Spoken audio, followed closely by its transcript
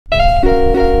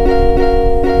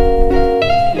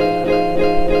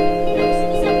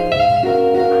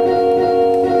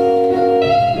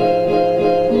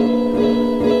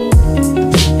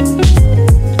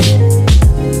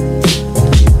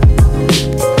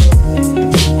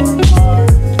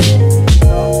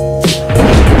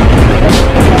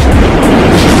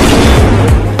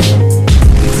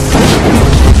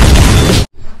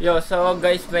So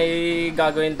guys, may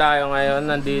gagawin tayo ngayon.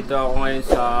 Nandito ako ngayon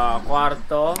sa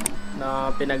kwarto na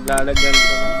pinaglalagyan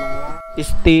ko ng mga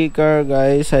sticker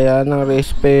guys. Ayan, ang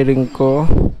race pairing ko.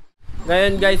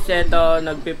 Ngayon guys, eto,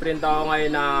 nagpiprint ako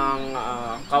ngayon ng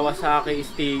Kawasaki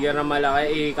sticker na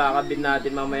malaki. Ikakabit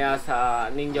natin mamaya sa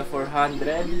Ninja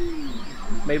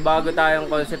 400. May bago tayong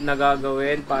concept na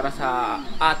gagawin para sa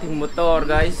ating motor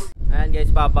guys. Ayan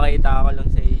guys, papakita ko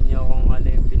lang sa inyo kung ano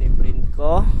yung piniprint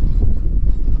ko.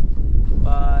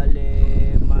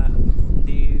 Bale,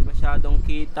 hindi masyadong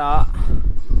kita.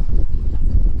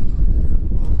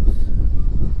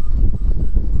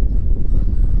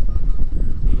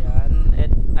 Ayan.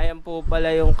 At ayan po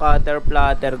pala yung cutter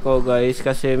platter ko guys,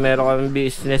 kasi meron kami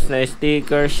business na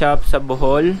sticker shop sa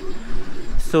Bohol.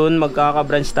 Soon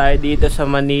magkaka-branch tayo dito sa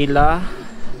Manila,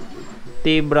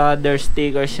 T Brother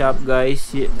Sticker Shop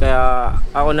guys. Kaya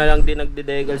ako na lang din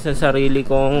nagde-decals ng sarili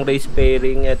kong race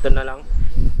pairing. Ito na lang,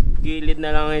 gilid na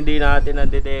lang hindi natin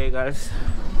nade-decals.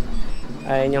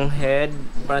 Ayan yung head,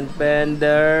 front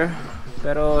fender,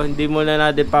 pero hindi muna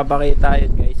natin papakita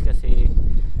yun guys, kasi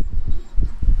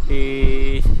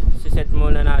i-set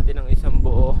muna natin ang isang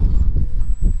buo.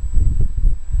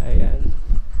 Ayan.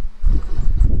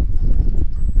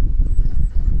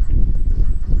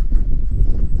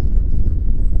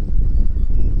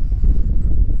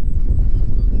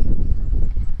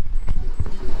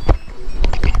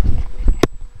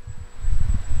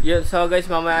 Yun, so guys,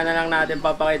 mamaya na lang natin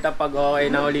papakita pag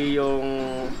okay na uli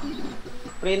yung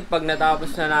print, pag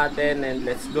natapos na natin, and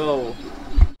let's go.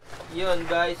 Yun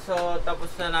guys, so tapos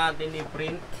na natin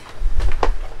i-print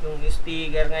yung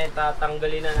sticker. Ngayon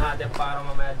tatanggalin na natin para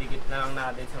mamaya dikit na lang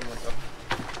natin sa motor.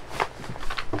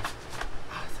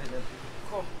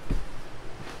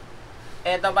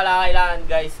 Ito pala kailangan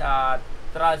guys,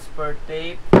 transfer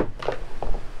tape,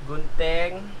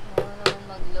 gunting,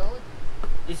 mag-load,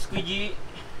 squeegee,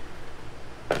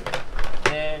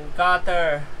 and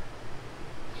cutter.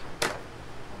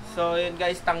 So yun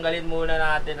guys, tanggalin muna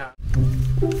natin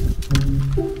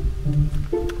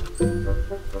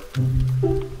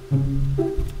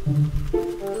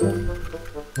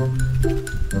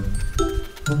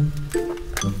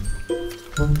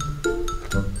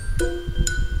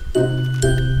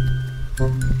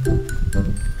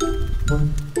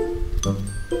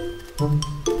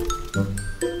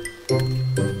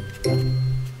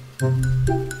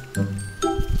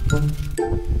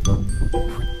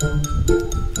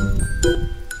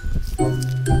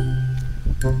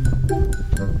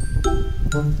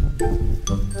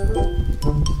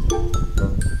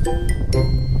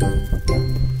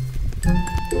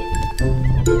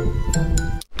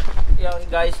Yan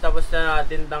guys, tapos na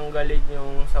natin tanggalin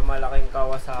yung sa malaking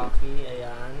Kawasaki.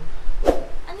 Ayan.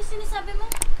 Ano sinasabi mo?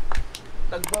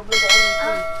 Nagbablog ako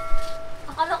nito.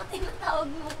 Akala ko tinatawag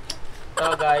mo.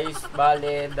 So guys,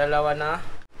 bale, dalawa na.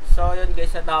 So yun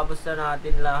guys, natapos na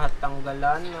natin lahat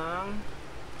tanggalan ng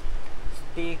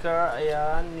sticker.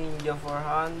 Ayan, Ninja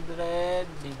 400,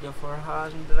 Ninja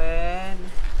 400,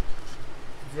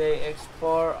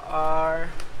 JX4R,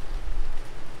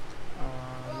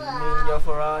 Ninja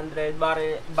 400.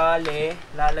 Bale,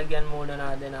 lalagyan muna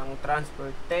natin ng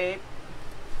transfer tape.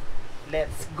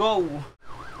 Let's go!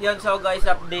 Yan, so guys,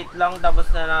 update lang. Tapos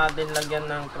na natin lagyan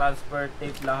ng transfer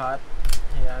tape lahat.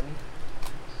 Ayan.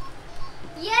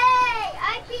 Yay!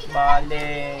 Bale,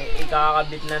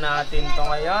 ikakabit na natin to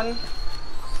ngayon.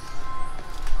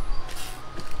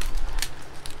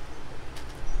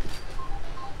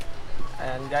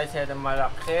 Ayan guys, ito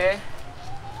malaki.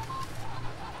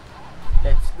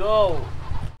 Let's go!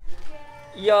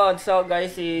 Yon, so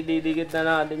guys, ididikit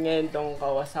na natin ngayon tong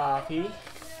Kawasaki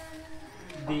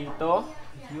dito.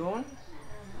 Yun.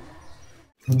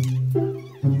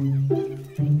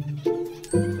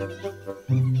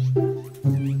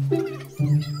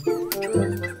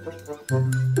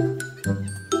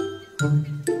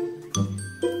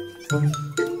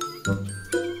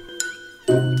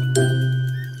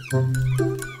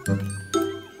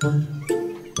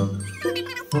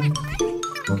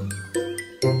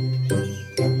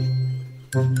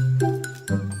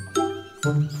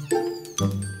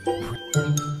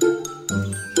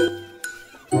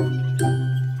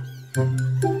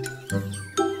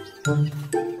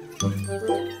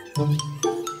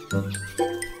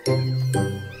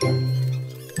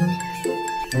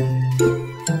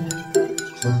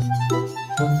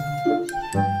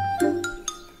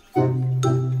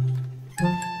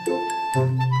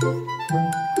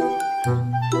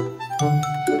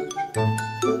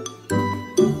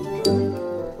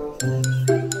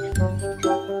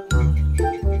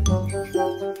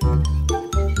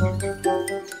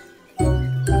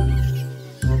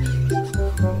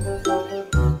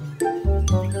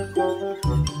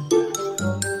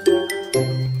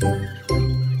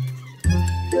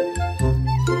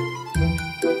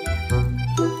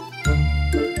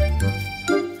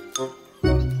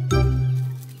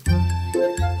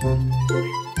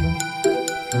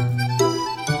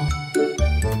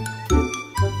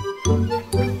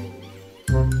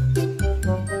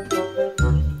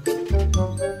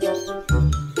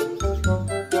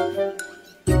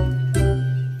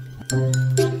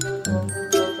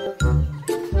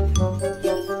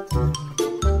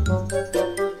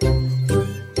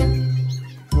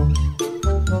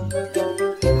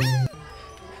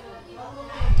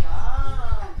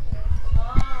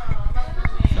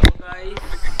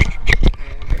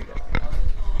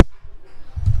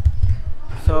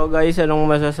 So guys,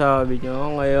 anong masasabi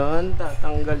nyo? Ngayon,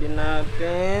 tatanggalin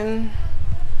natin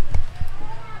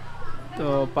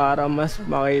to para mas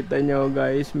makita nyo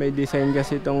guys. May design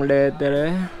kasi itong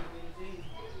letter eh.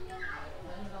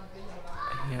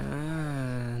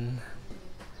 Ayan.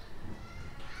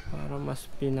 Para mas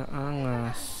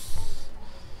pinaangas.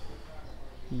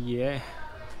 Yeah.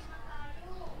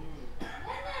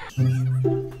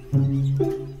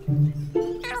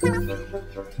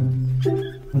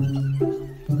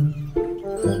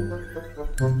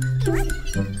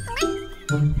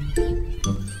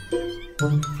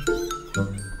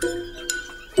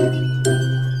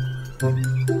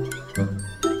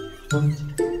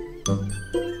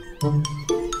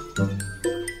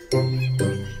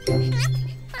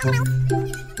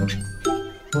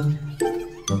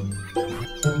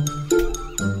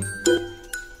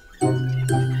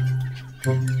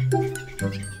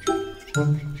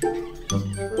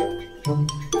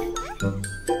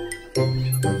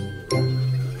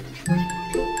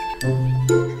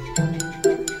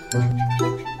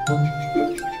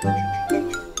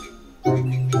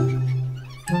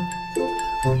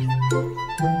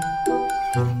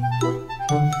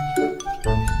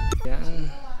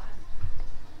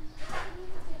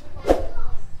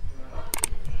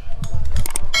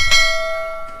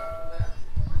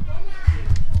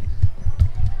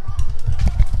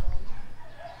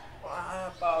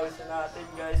 Pause na natin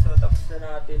guys. So tapos na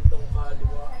natin tong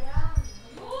kaliwa.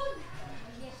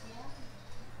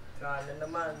 Kanan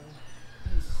naman.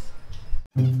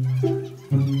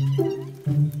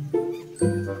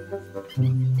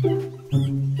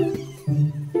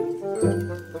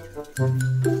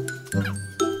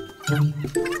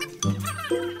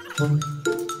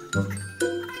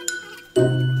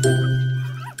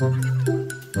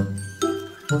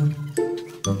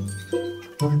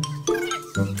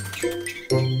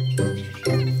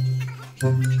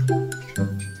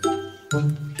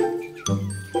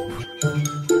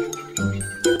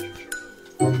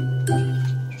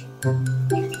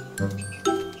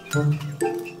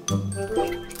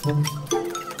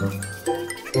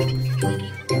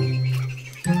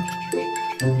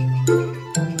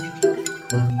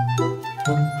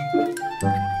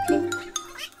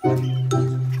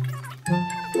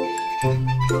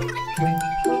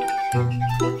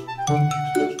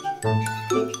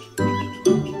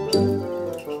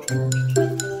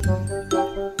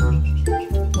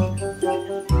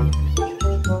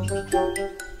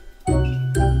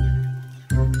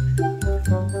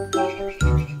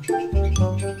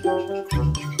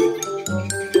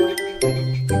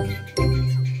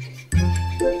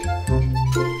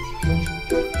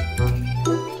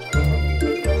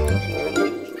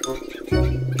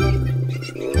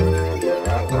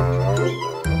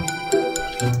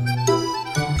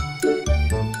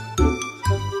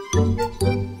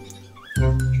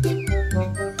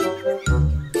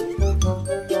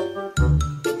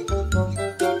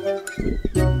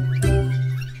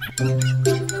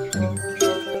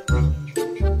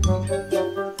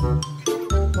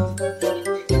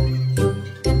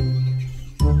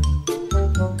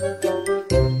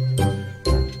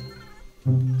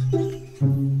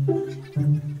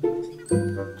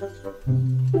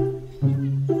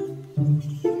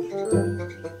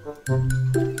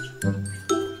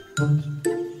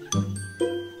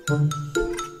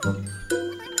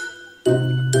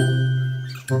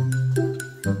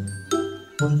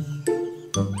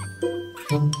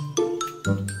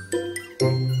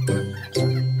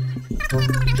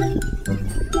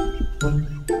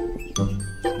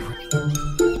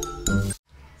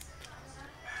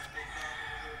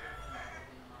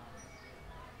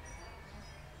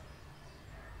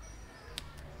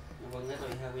 Huwag na ito,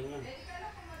 ihawin mo.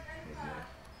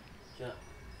 Siya.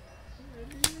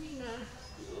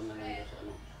 Doon na lang sa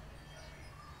ano.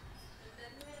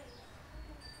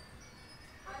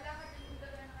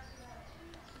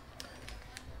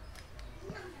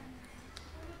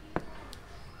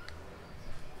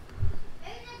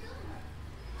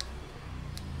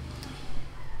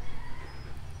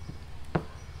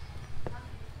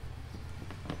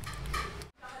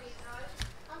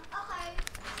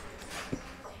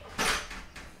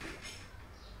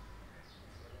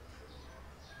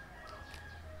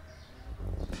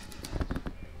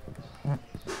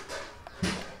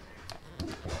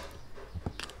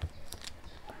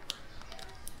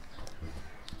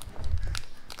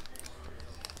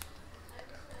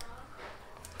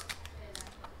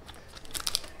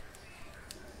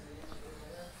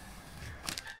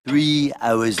 3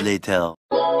 hours later.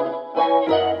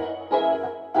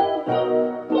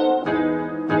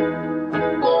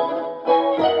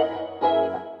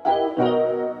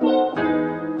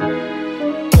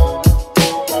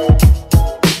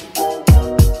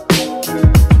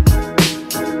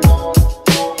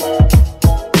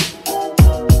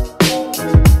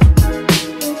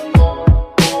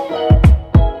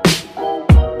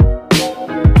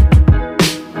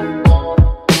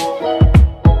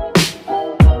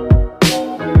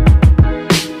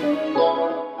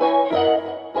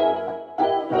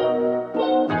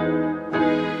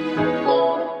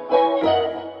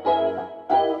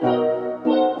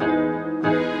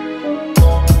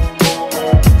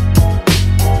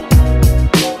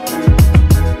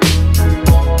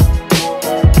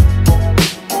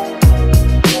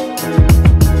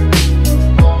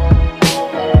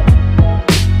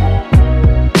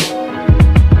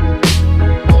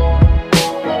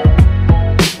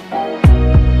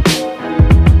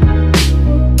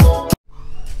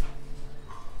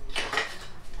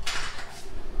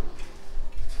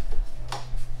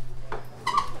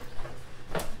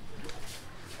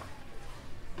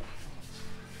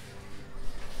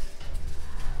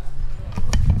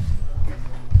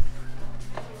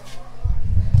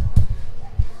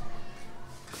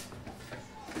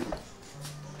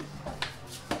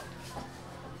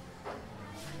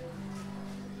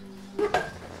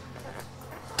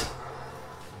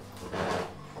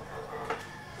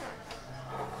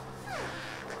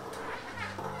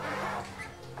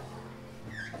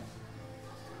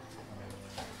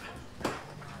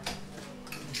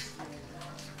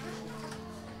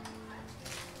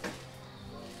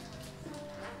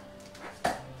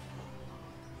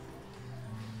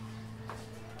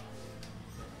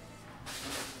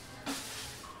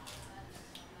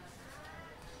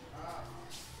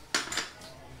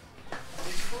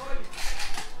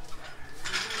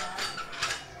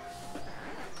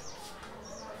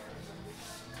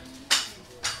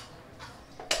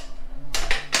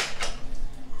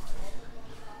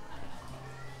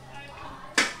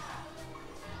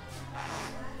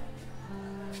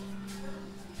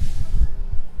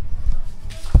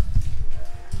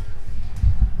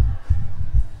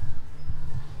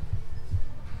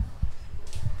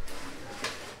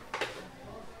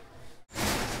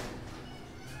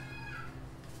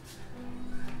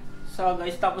 So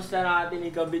guys, tapos na natin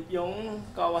ikabit yung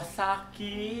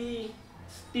Kawasaki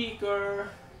sticker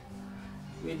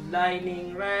with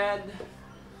lining red,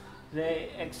 the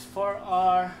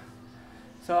X4R.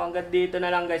 So hanggang dito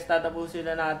na lang guys, tatapusin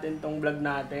na natin tong vlog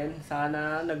natin.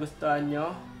 Sana nagustuhan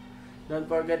nyo. Don't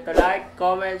forget to like,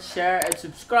 comment, share, and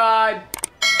subscribe.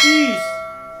 Peace!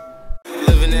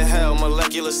 Living in hell,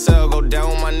 molecular cell. Go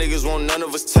down with my niggas, won't none of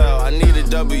us tell. I need a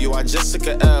W, I just took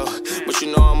a L. But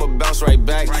you know I'ma bounce right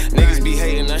back. Niggas be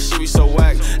hating, that shit be so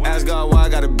whack. Ask God why I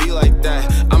gotta be like that.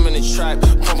 I'm in the trap,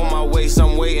 pump on my waist.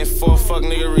 I'm waiting for a fuck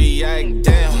nigga react.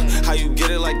 Damn, how you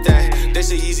get it like that? They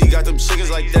say Easy got them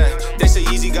chickens like that. They say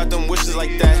Easy got them wishes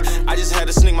like that. I just had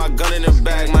to sneak my gun in the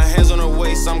bag. My hands on her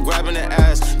waist, I'm grabbing the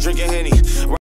ass. Drinking Henny.